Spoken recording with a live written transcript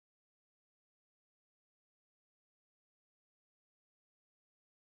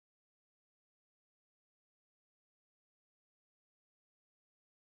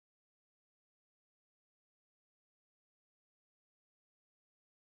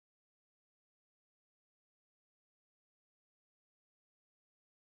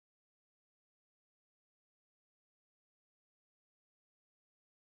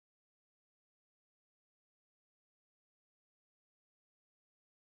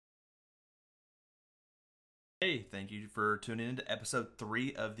Hey, thank you for tuning in to episode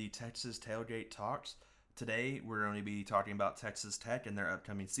 3 of the Texas Tailgate Talks. Today, we're going to be talking about Texas Tech and their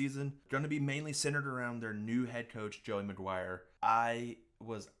upcoming season. Going to be mainly centered around their new head coach, Joey McGuire. I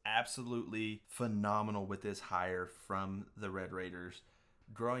was absolutely phenomenal with this hire from the Red Raiders.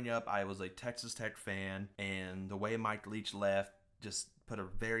 Growing up, I was a Texas Tech fan, and the way Mike Leach left just put a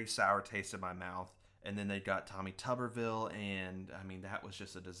very sour taste in my mouth. And then they got Tommy Tuberville, and I mean, that was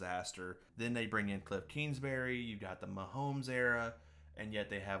just a disaster. Then they bring in Cliff Kingsbury. You got the Mahomes era, and yet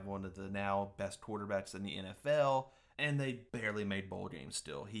they have one of the now best quarterbacks in the NFL, and they barely made bowl games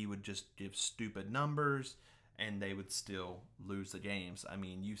still. He would just give stupid numbers, and they would still lose the games. I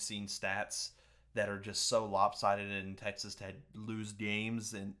mean, you've seen stats that are just so lopsided, and Texas had lose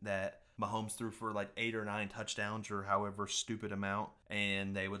games, and that Mahomes threw for like 8 or 9 touchdowns or however stupid amount,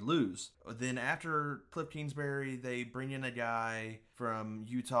 and they would lose. Then after Cliff Kingsbury, they bring in a guy from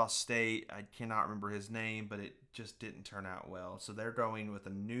Utah State. I cannot remember his name, but it just didn't turn out well. So they're going with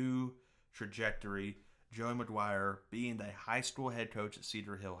a new trajectory. Joey McGuire being the high school head coach at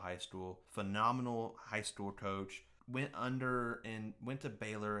Cedar Hill High School, phenomenal high school coach. Went under and went to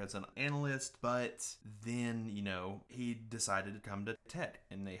Baylor as an analyst, but then, he decided to come to Tech,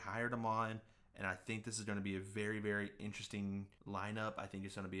 and they hired him on. And I think this is going to be a very, very interesting lineup. I think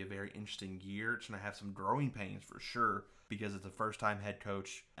it's going to be a very interesting year. It's going to have some growing pains for sure because it's a first-time head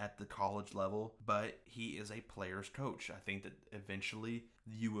coach at the college level, but he is a player's coach. I think that eventually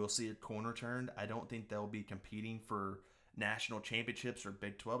you will see a corner turned. I don't think they'll be competing for national championships or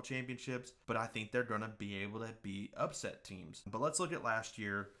Big 12 championships, but I think they're going to be able to beat upset teams. But let's look at last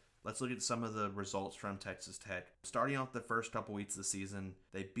year. Let's look at some of the results from Texas Tech. Starting off the first couple weeks of the season,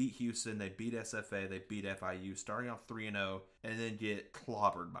 they beat Houston, they beat SFA, they beat FIU, starting off 3-0, and then get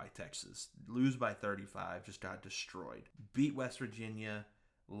clobbered by Texas. Lose by 35, just got destroyed. Beat West Virginia,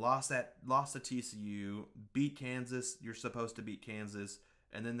 lost to TCU, beat Kansas. You're supposed to beat Kansas.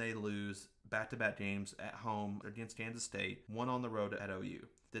 And then they lose back-to-back games at home against Kansas State, one on the road at OU.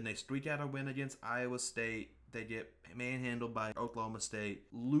 Then they squeak out a win against Iowa State. They get manhandled by Oklahoma State,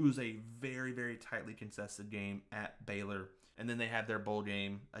 lose a very, very tightly contested game at Baylor. And then they have their bowl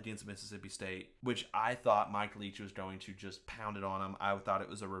game against Mississippi State, which I thought Mike Leach was going to just pound it on them. I thought it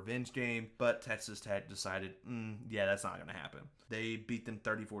was a revenge game, but Texas Tech decided, that's not going to happen. They beat them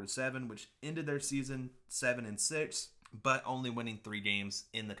 34-7, which ended their season 7-6. But only winning 3 games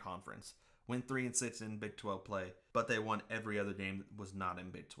in the conference. Went 3-6 in Big 12 play, but they won every other game that was not in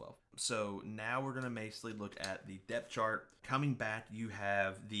Big 12. So now we're going to basically look at the depth chart. Coming back, you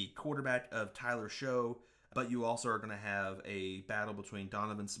have the quarterback of Tyler Show, but you also are going to have a battle between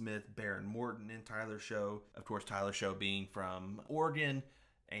Donovan Smith, Baron Morton, and Tyler Show. Of course, Tyler Show being from Oregon,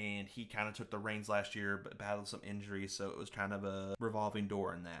 and he kind of took the reins last year, but battled some injuries, so it was kind of a revolving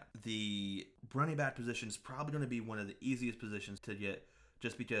door in that. The running back position is probably going to be one of the easiest positions to get,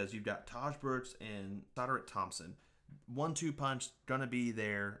 just because you've got Taj Brooks and Soderick Thompson. 1-2 punch, going to be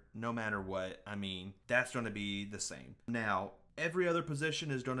there no matter what. I mean, that's going to be the same. Now, every other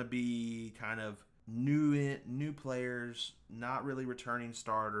position is going to be kind of new players, not really returning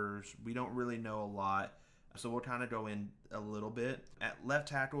starters. We don't really know a lot. So we'll kind of go in a little bit. At left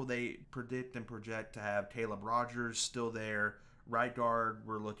tackle, they predict and project to have Caleb Rogers still there. Right guard,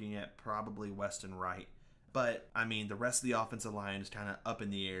 we're looking at probably Weston Wright. But, I mean, the rest of the offensive line is kind of up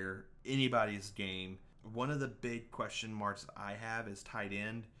in the air. Anybody's game. One of the big question marks I have is tight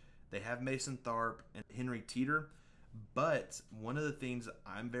end. They have Mason Tharp and Henry Teeter. But one of the things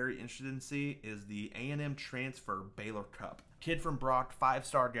I'm very interested in see is the A&M transfer Baylor Cup. Kid from Brock,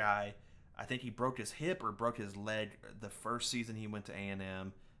 5-star guy. I think he broke his hip or broke his leg the first season he went to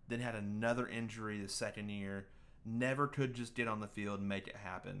A&M, then had another injury the second year, never could just get on the field and make it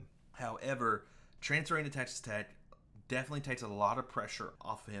happen. However, transferring to Texas Tech definitely takes a lot of pressure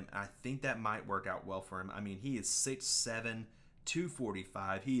off of him, and I think that might work out well for him. I mean, he is 6'7",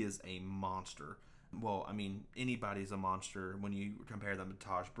 245. He is a monster. Well, I mean, anybody's a monster when you compare them to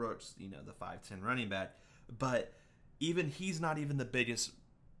Taj Brooks, the 5'10 running back. But even he's not even the biggest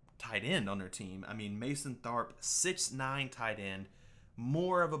tight end on their team. I mean, Mason Tharp, 6'9" tight end,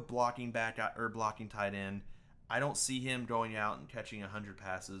 more of a blocking back or blocking tight end. I don't see him going out and catching 100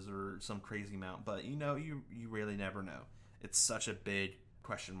 passes or some crazy amount, but you really never know. It's such a big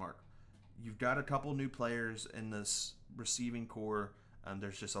question mark. You've got a couple new players in this receiving core.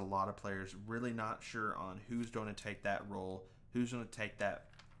 There's just a lot of players really not sure on who's going to take that role, who's going to take that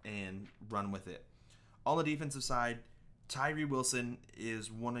and run with it. On the defensive side, Tyree Wilson is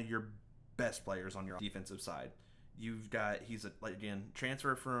one of your best players on your defensive side. He's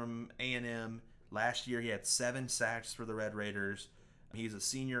transfer from A&M. Last year he had 7 sacks for the Red Raiders. He's a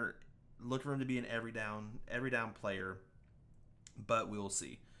senior Look for him to be an every down player, but we will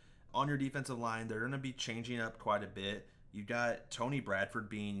see. On your defensive line, they're going to be changing up quite a bit. You got Tony Bradford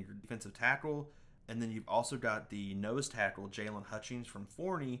being your defensive tackle, and then you've also got the nose tackle, Jalen Hutchings from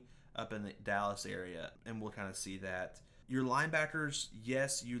Forney, up in the Dallas area, and we'll kind of see that. Your linebackers,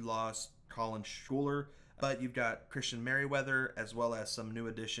 yes, you lost Colin Schuler, but you've got Christian Merriweather, as well as some new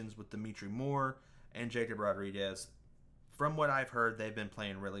additions with Dimitri Moore and Jacob Rodriguez. From what I've heard, they've been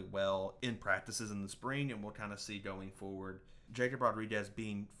playing really well in practices in the spring, and we'll kind of see going forward. Jacob Rodriguez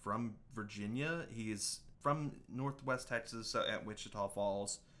being from Virginia, he's from Northwest Texas at Wichita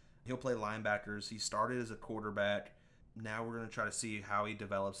Falls. He'll play linebackers. He started as a quarterback. Now we're going to try to see how he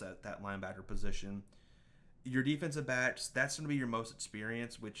develops at that linebacker position. Your defensive backs, that's going to be your most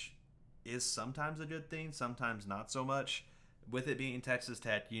experience, which is sometimes a good thing, sometimes not so much. With it being Texas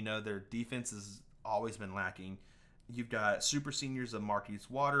Tech, their defense has always been lacking. You've got super seniors of Marquise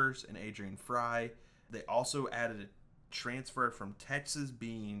Waters and Adrian Fry. They also added a transfer from Texas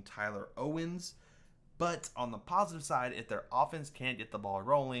being Tyler Owens. But on the positive side, if their offense can't get the ball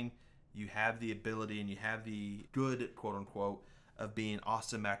rolling, you have the ability and you have the good, quote-unquote, of being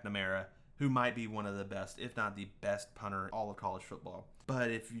Austin McNamara, who might be one of the best, if not the best punter in all of college football. But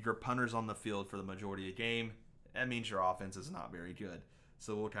if your punter's on the field for the majority of the game, that means your offense is not very good.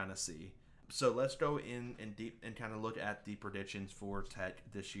 So we'll kind of see. So let's go in and deep and kind of look at the predictions for Tech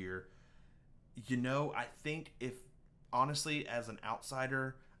this year. I think honestly, as an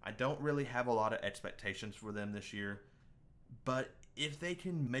outsider, I don't really have a lot of expectations for them this year. But if they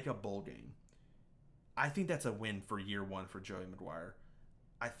can make a bowl game, I think that's a win for year one for Joey McGuire.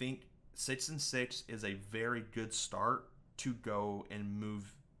 I think 6-6 is a very good start to go and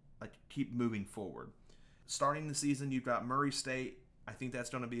keep moving forward. Starting the season, you've got Murray State. I think that's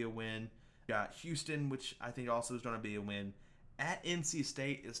going to be a win. You got Houston, which I think also is going to be a win. At NC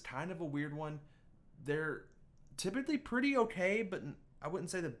State is kind of a weird one. They're typically pretty okay, but I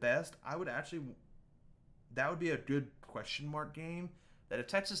wouldn't say the best. That would be a good question mark game. That if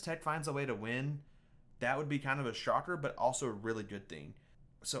Texas Tech finds a way to win, that would be kind of a shocker, but also a really good thing.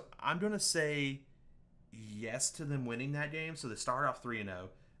 So I'm going to say yes to them winning that game. So they start off 3-0.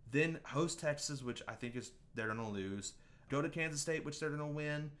 Then host Texas, which I think they're going to lose. Go to Kansas State, which they're going to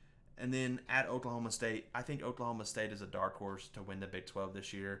win. And then at Oklahoma State, I think Oklahoma State is a dark horse to win the Big 12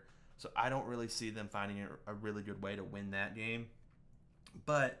 this year. So I don't really see them finding a really good way to win that game.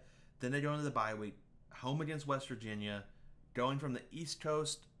 But then they go into the bye week, home against West Virginia, going from the East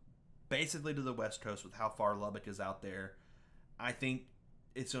Coast basically to the West Coast with how far Lubbock is out there. I think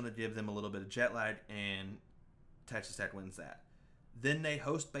it's going to give them a little bit of jet lag, and Texas Tech wins that. Then they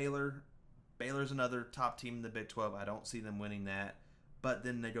host Baylor. Baylor's another top team in the Big 12. I don't see them winning that. But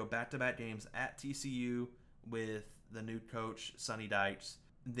then they go back-to-back games at TCU with the new coach, Sonny Dykes.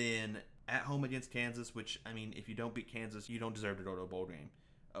 Then at home against Kansas, which, if you don't beat Kansas, you don't deserve to go to a bowl game.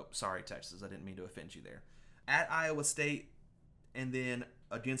 Oh, sorry, Texas. I didn't mean to offend you there. At Iowa State, and then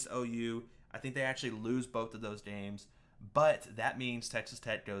against OU. I think they actually lose both of those games. But that means Texas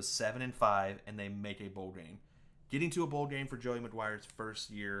Tech goes 7-5, and they make a bowl game. Getting to a bowl game for Joey McGuire's first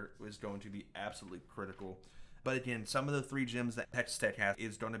year is going to be absolutely critical. But again, some of the three gems that Texas Tech has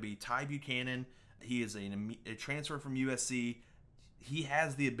is going to be Ty Buchanan. He is a transfer from USC. He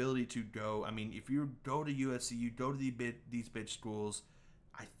has the ability to go. If you go to USC, you go to these big schools.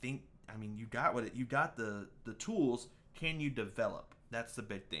 I think, you got the tools. Can you develop? That's the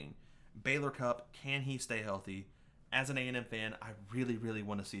big thing. Baylor Cup, can he stay healthy? As an A&M fan, I really, really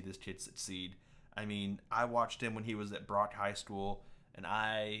want to see this kid succeed. I watched him when he was at Brock High School, and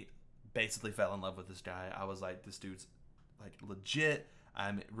I basically fell in love with this guy. I was like, this dude's legit.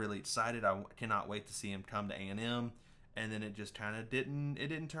 I'm really excited. I cannot wait to see him come to A&M. And then it just kind of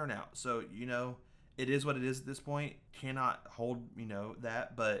didn't turn out. So, it is what it is at this point. Cannot hold,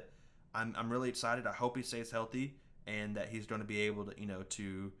 that. But I'm really excited. I hope he stays healthy and that he's going to be able to,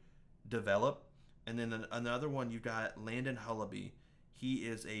 to develop. And then another one, you've got Landon Hullaby. He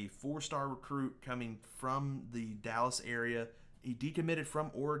is a 4-star recruit coming from the Dallas area. He decommitted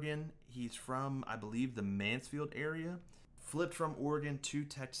from Oregon. He's from, I believe, the Mansfield area. Flipped from Oregon to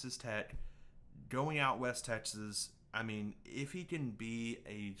Texas Tech. Going out West Texas. If he can be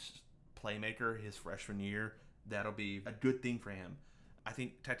a playmaker his freshman year, that'll be a good thing for him. I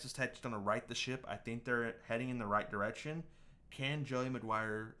think Texas Tech's going to right the ship. I think they're heading in the right direction. Can Joey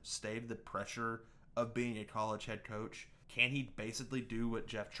McGuire stave the pressure of being a college head coach? Can he basically do what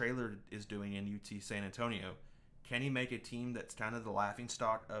Jeff Traylor is doing in UT San Antonio? Can he make a team that's kind of the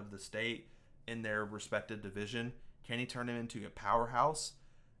laughingstock of the state in their respective division? Can he turn them into a powerhouse?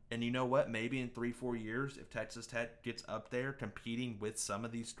 And you know what? Maybe in 3-4 years, if Texas Tech gets up there competing with some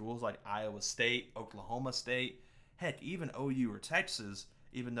of these schools like Iowa State, Oklahoma State, heck, even OU or Texas,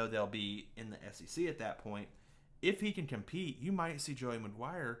 even though they'll be in the SEC at that point, if he can compete, you might see Joey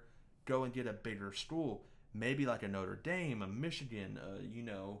McGuire go and get a bigger school. Maybe like a Notre Dame, a Michigan,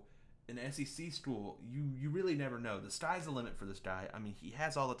 an SEC school. You really never know. The sky's the limit for this guy. I mean, he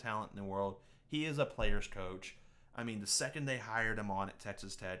has all the talent in the world. He is a player's coach. I mean, the second they hired him on at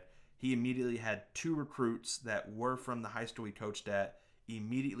Texas Tech, he immediately had 2 recruits that were from the high school he coached at,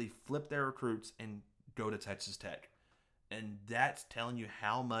 immediately flip their recruits and go to Texas Tech. And that's telling you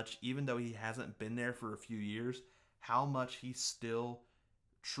how much, even though he hasn't been there for a few years, how much he still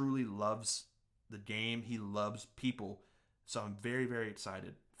truly loves the game. He loves people. So I'm very, very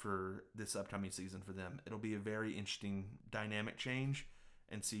excited for this upcoming season for them. It'll be a very interesting dynamic change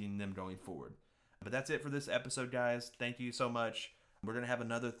and seeing them going forward. But that's it for this episode, guys. Thank you so much. We're going to have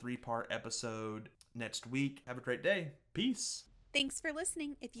another 3-part episode next week. Have a great day. Peace. Thanks for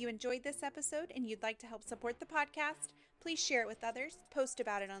listening. If you enjoyed this episode and you'd like to help support the podcast, please share it with others, post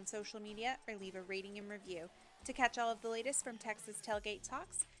about it on social media, or leave a rating and review. To catch all of the latest from Texas Tailgate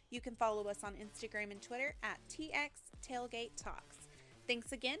Talks, you can follow us on Instagram and Twitter at TX Tailgate Talks.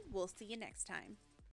 Thanks again. We'll see you next time.